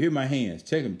 Here my hands.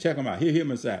 Check them out. Here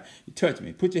my side. You touch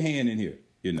me. Put your hand in here.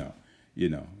 You know,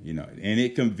 and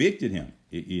it convicted him.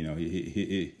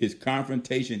 His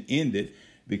confrontation ended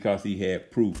because he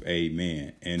had proof.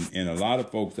 Amen. And a lot of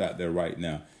folks out there right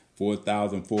now,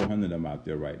 4,400 of them out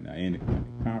there right now, in the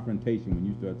confrontation, when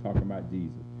you start talking about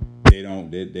Jesus,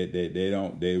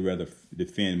 they rather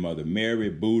defend Mother Mary,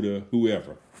 Buddha,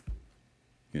 whoever.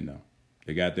 You know,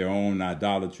 they got their own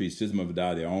idolatry, system of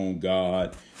idolatry, their own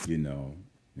God. You know,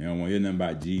 they don't want to hear nothing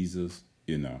about Jesus.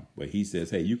 But he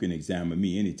says, hey, you can examine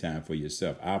me anytime for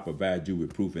yourself. I'll provide you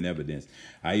with proof and evidence.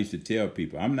 I used to tell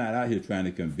people, I'm not out here trying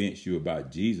to convince you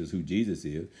about Jesus, who Jesus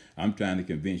is. I'm trying to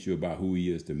convince you about who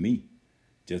he is to me.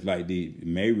 Just like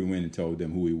Mary went and told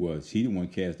them who he was. She the one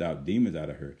cast out demons out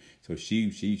of her. So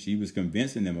she was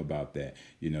convincing them about that.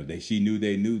 She knew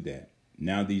they knew that.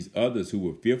 Now these others who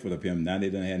were fearful of him, now they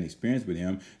done had an experience with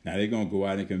him. Now they're going to go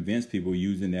out and convince people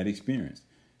using that experience.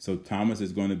 So Thomas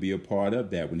is going to be a part of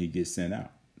that when he gets sent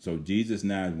out. So Jesus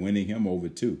now is winning him over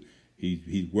too.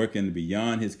 He's working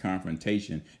beyond his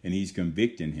confrontation, and he's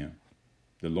convicting him.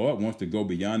 The Lord wants to go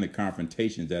beyond the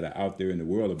confrontations that are out there in the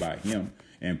world about him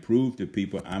and prove to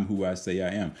people, I'm who I say I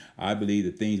am. I believe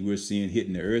the things we're seeing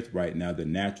hitting the earth right now, the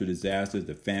natural disasters,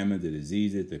 the famines, the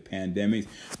diseases, the pandemics,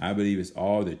 I believe it's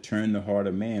all to turn the heart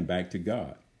of man back to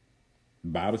God.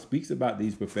 The Bible speaks about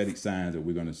these prophetic signs that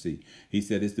we're going to see. He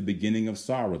said it's the beginning of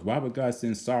sorrows. Why would God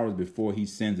send sorrows before he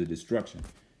sends a destruction?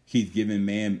 He's giving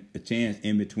man a chance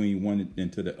in between one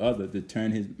and to the other to turn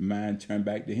his mind, turn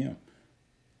back to him.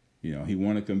 He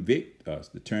want to convict us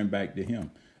to turn back to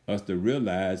him. Us to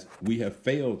realize we have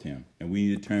failed him and we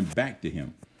need to turn back to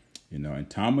him. And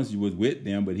Thomas was with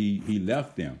them, but he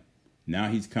left them. Now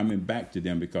he's coming back to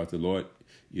them because the Lord,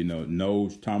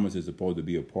 knows Thomas is supposed to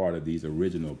be a part of these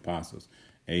original apostles.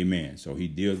 Amen. So he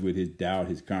deals with his doubt,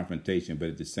 his confrontation, but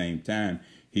at the same time,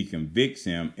 he convicts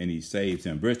him and he saves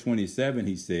him. Verse 27,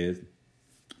 he says,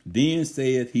 then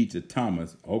saith he to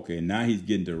Thomas, okay, now he's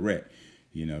getting direct.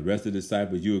 The rest of the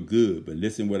disciples, you're good, but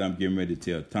listen what I'm getting ready to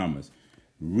tell Thomas.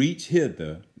 Reach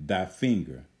hither thy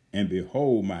finger, and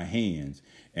behold my hands,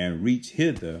 and reach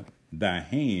hither thy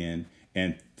hand,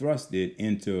 and thrust it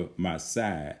into my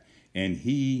side. And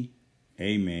he,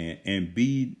 amen, and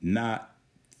be not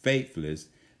faithless,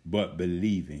 but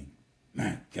believing.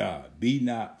 My God, be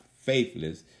not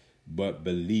faithless, but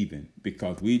believing.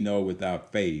 Because we know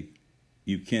without faith,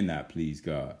 you cannot please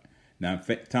God. Now,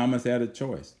 Thomas had a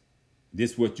choice.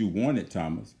 This is what you wanted,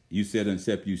 Thomas. You said,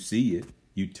 except you see it,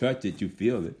 you touch it, you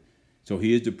feel it. So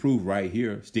here's the proof right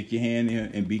here. Stick your hand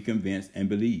in and be convinced and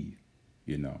believe,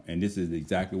 And this is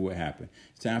exactly what happened.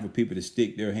 It's time for people to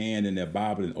stick their hand in their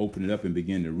Bible and open it up and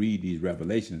begin to read these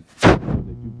revelations so that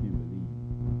you can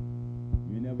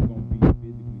believe. You're never going to be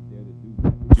physically there to do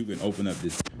that. But you can open up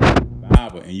this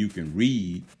Bible and you can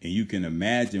read and you can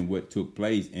imagine what took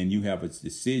place and you have a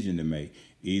decision to make.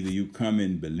 Either you come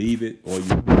and believe it or you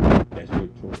don't. That's your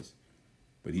choice.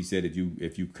 But he said,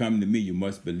 if you come to me, you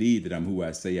must believe that I'm who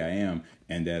I say I am,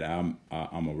 and that I'm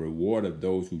a reward of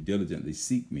those who diligently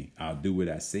seek me. I'll do what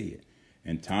I said.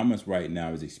 And Thomas right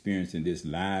now is experiencing this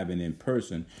live and in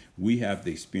person. We have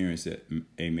to experience it,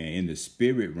 amen, in the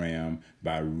spirit realm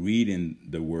by reading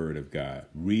the word of God,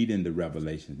 reading the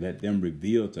revelations. Let them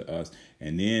reveal to us,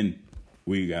 and then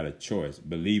we got a choice.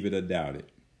 Believe it or doubt it.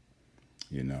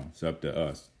 It's up to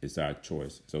us. It's our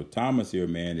choice. So Thomas here,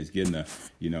 man, is getting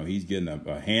he's getting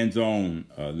a hands-on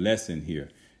lesson here.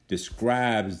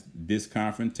 Describes this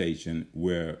confrontation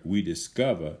where we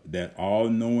discover that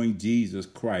all-knowing Jesus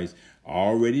Christ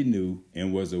already knew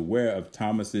and was aware of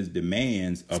Thomas's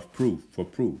demands of proof.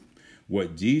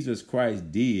 What Jesus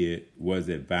Christ did was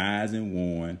advise and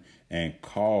warn and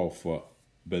call for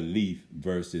belief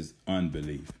versus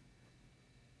unbelief.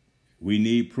 We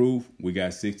need proof. We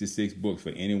got 66 books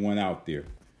for anyone out there.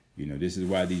 This is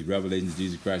why these revelations of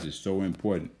Jesus Christ is so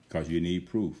important, because you need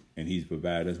proof. And he's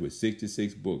provided us with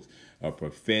 66 books of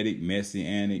prophetic,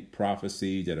 messianic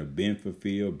prophecies that have been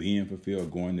fulfilled, being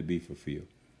fulfilled, going to be fulfilled.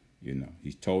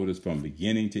 He's told us from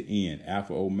beginning to end,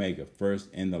 Alpha, Omega, first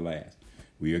and the last.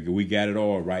 We got it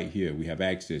all right here. We have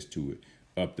access to it.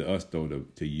 Up to us, though,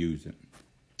 to use it.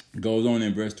 It goes on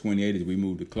in verse 28 as we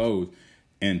move to close.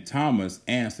 And Thomas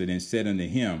answered and said unto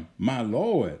him, my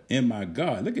Lord and my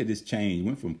God. Look at this change.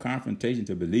 Went from confrontation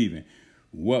to believing.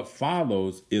 What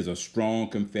follows is a strong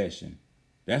confession.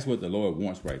 That's what the Lord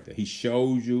wants right there. He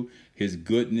shows you his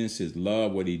goodness, his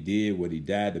love, what he did, what he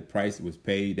died, the price that was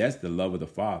paid. That's the love of the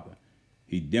Father.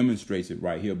 He demonstrates it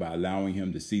right here by allowing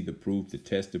him to see the proof, to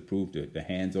test the proof, the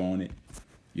hands on it.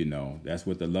 That's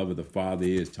what the love of the Father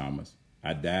is, Thomas.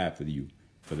 I died for you,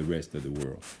 for the rest of the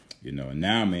world. And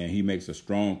now, man, he makes a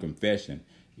strong confession.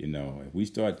 If we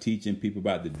start teaching people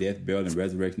about the death, burial, and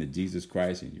resurrection of Jesus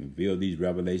Christ and you reveal these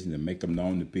revelations and make them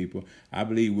known to people, I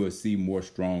believe we'll see more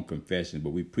strong confession.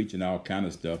 But we're preaching all kind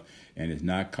of stuff, and it's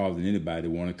not causing anybody to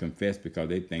want to confess because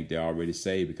they think they're already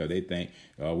saved, because they think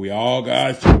we all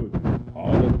God's children.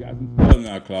 All of us got some stuff in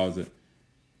our closet.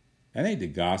 That ain't the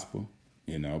gospel.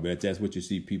 But that's what you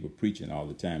see people preaching all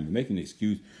the time. They're making an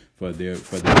excuse for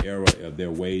the error of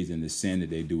their ways and the sin that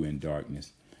they do in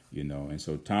darkness. And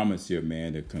so Thomas here,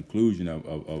 man, the conclusion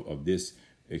of this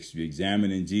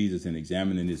examining Jesus and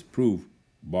examining his proof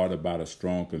brought about a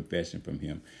strong confession from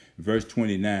him. Verse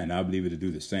 29, I believe it'll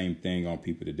do the same thing on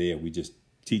people today. We just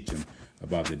teach them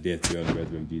about the death, burial, and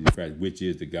resurrection of Jesus Christ, which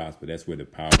is the gospel. That's where the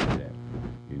power is at.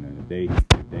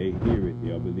 If they hear it,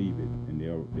 they'll believe it, and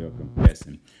they'll confess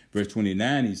him. Verse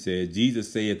 29, he says,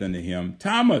 Jesus saith unto him,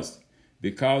 Thomas,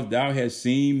 because thou hast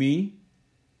seen me,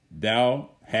 thou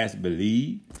hast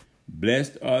believed.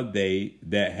 Blessed are they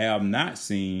that have not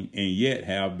seen and yet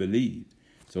have believed.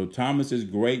 So Thomas's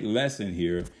great lesson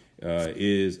here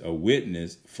is a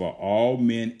witness for all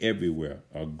men everywhere,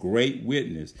 a great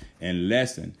witness and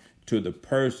lesson to the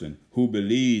person who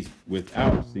believes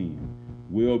without seeing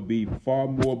will be far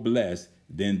more blessed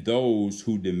than those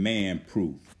who demand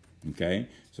proof. Okay,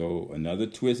 so another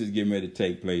twist is getting ready to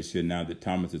take place here now that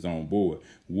Thomas is on board.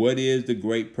 What is the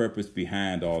great purpose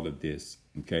behind all of this?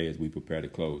 Okay, as we prepare to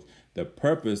close, the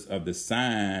purpose of the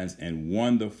signs and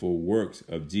wonderful works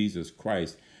of Jesus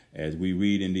Christ, as we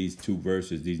read in these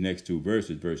next two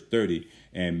verses, verse 30,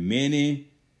 and many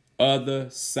other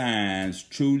signs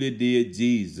truly did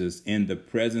Jesus in the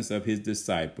presence of his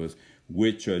disciples,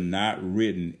 which are not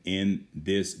written in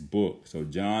this book. So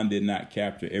John did not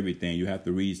capture everything. You have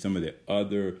to read some of the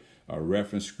other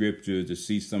reference scriptures to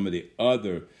see some of the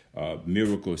other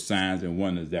miracles, signs, and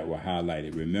wonders that were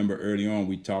highlighted. Remember early on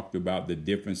we talked about the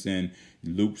difference in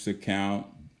Luke's account,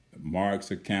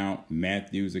 Mark's account,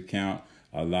 Matthew's account.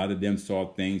 A lot of them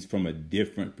saw things from a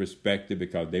different perspective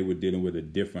because they were dealing with a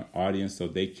different audience. So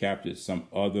they captured some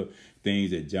other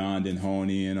things that John didn't hone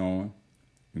in on.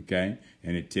 Okay.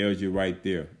 And it tells you right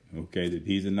there, okay, that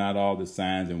these are not all the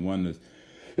signs and wonders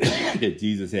that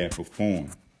Jesus had performed.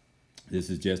 This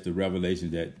is just a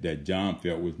revelation that John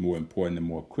felt was more important and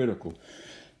more critical,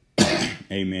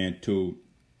 amen, to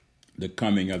the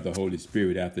coming of the Holy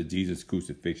Spirit after Jesus'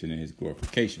 crucifixion and his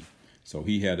glorification. So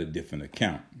he had a different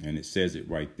account, and it says it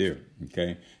right there,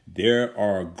 okay? There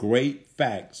are great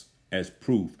facts as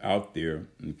proof out there,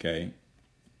 okay?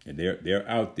 And they're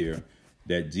out there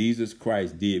that Jesus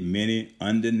Christ did many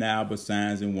undeniable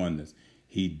signs and wonders.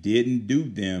 He didn't do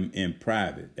them in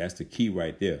private. That's the key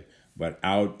right there. But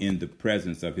out in the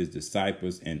presence of his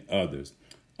disciples and others.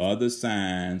 Other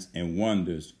signs and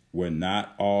wonders were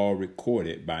not all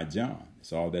recorded by John.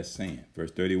 That's all that's saying.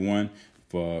 Verse 31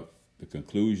 for the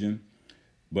conclusion.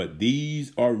 But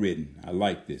these are written. I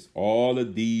like this. All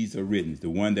of these are written. The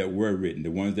ones that were written,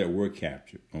 the ones that were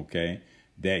captured. Okay.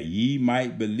 That ye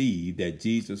might believe that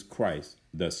Jesus Christ,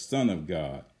 the Son of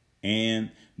God,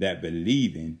 and that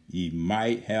believing ye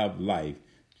might have life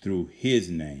through his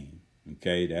name.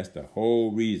 Okay, that's the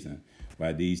whole reason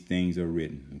why these things are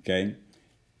written. Okay,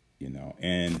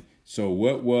 and so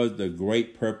what was the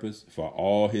great purpose for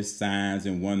all his signs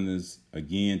and wonders?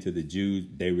 Again, to the Jews,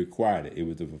 they required it. It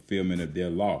was the fulfillment of their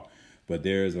law. But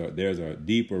there's a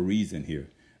deeper reason here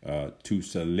to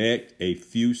select a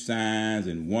few signs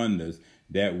and wonders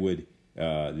that would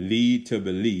lead to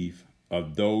belief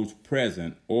of those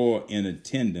present or in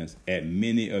attendance at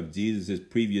many of Jesus'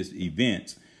 previous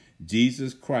events.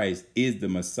 Jesus Christ is the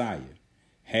Messiah,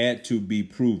 had to be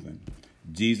proven.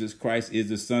 Jesus Christ is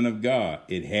the Son of God.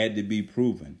 It had to be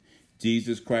proven.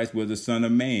 Jesus Christ was the Son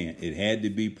of Man. It had to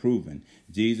be proven.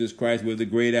 Jesus Christ was the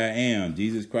great I am.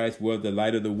 Jesus Christ was the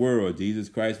light of the world. Jesus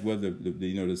Christ was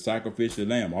the sacrificial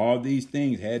lamb. All these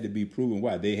things had to be proven.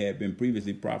 Why? They had been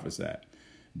previously prophesied.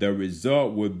 The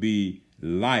result would be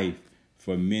life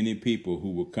for many people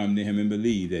who would come to him and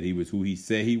believe that he was who he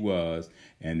said he was,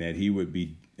 and that he would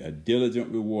be a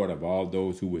diligent reward of all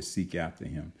those who would seek after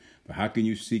him. But how can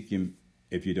you seek him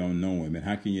if you don't know him? And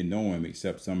how can you know him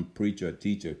except some preacher or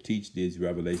teacher teach these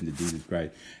revelations of Jesus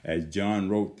Christ? As John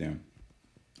wrote them,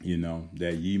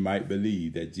 that ye might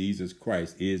believe that Jesus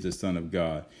Christ is the Son of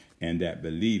God, and that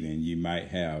believing ye might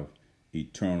have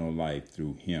eternal life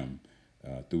through him,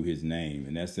 through his name.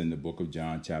 And that's in the book of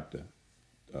John, chapter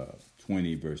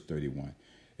 20, verse 31.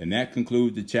 And that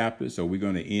concludes the chapter. So we're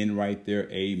going to end right there.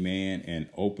 Amen. And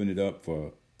open it up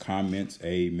for comments.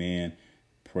 Amen.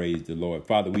 Praise the Lord.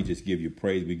 Father, we just give you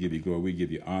praise. We give you glory. We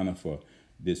give you honor for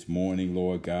this morning,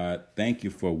 Lord God. Thank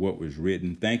you for what was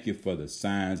written. Thank you for the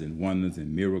signs and wonders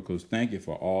and miracles. Thank you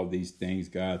for all these things,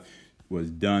 God,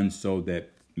 was done so that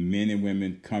men and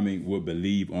women coming will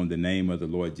believe on the name of the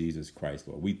Lord Jesus Christ,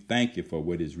 Lord. We thank you for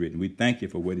what is written. We thank you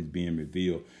for what is being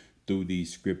revealed through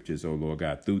these scriptures, oh Lord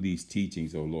God, through these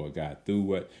teachings, oh Lord God,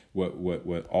 through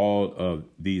what all of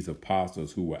these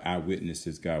apostles who were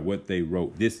eyewitnesses, God, what they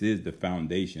wrote. This is the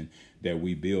foundation that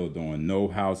we build on. No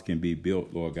house can be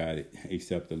built, Lord God,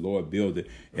 except the Lord build it.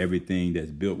 Everything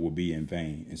that's built will be in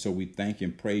vain. And so we thank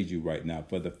and praise you right now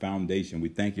for the foundation. We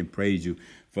thank and praise you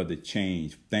for the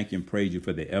change. Thank and praise you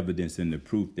for the evidence and the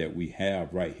proof that we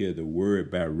have right here, the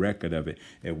word by record of it.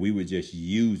 If we would just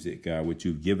use it, God, what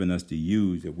you've given us to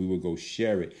use, if we will go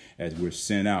share it as we're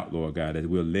sent out, Lord God, as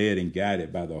we're led and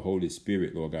guided by the Holy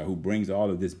Spirit, Lord God, who brings all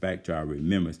of this back to our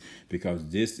remembrance, because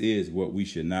this is what we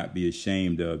should not be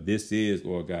ashamed of. This is,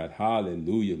 Lord God,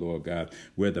 hallelujah, Lord God,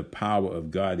 where the power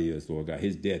of God is, Lord God,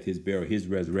 his death, his burial, his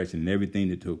resurrection, and everything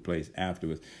that took place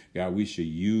afterwards. God, we should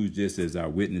use this as our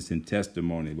witness and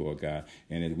testimony, Lord God.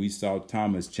 And as we saw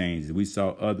Thomas change, as we saw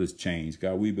others change,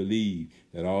 God, we believe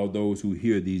that all those who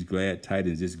hear these glad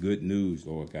tidings, this good news,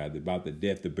 Lord God, about the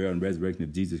death, the burial, and resurrection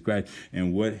of Jesus Christ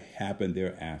and what happened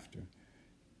thereafter,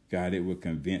 God, it will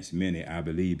convince many, I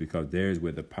believe, because there's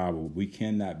where the power. We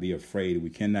cannot be afraid. We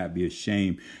cannot be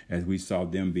ashamed as we saw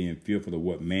them being fearful of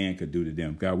what man could do to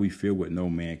them. God, we fear what no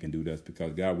man can do to us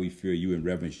because, God, we fear you and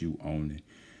reverence you only.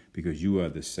 Because you are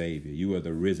the Savior. You are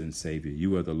the risen Savior.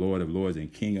 You are the Lord of Lords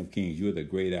and King of Kings. You are the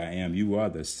great I am. You are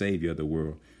the Savior of the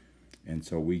world. And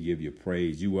so we give you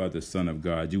praise. You are the Son of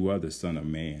God. You are the Son of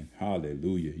Man.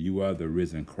 Hallelujah. You are the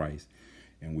risen Christ.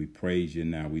 And we praise you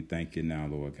now. We thank you now,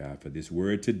 Lord God, for this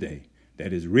word today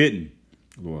that is written,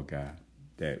 Lord God,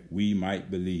 that we might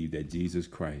believe that Jesus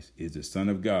Christ is the Son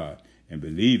of God, and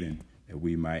believing that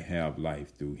we might have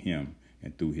life through him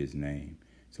and through his name.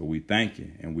 So we thank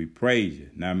you and we praise you.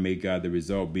 Now may, God, the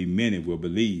result be many will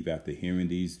believe after hearing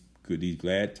these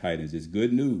glad tidings. This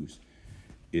good news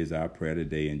is our prayer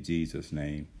today. In Jesus'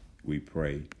 name we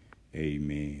pray.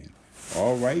 Amen.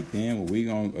 All right, then. Well, we're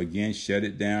going to, again, shut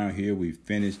it down here. We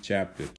finished chapter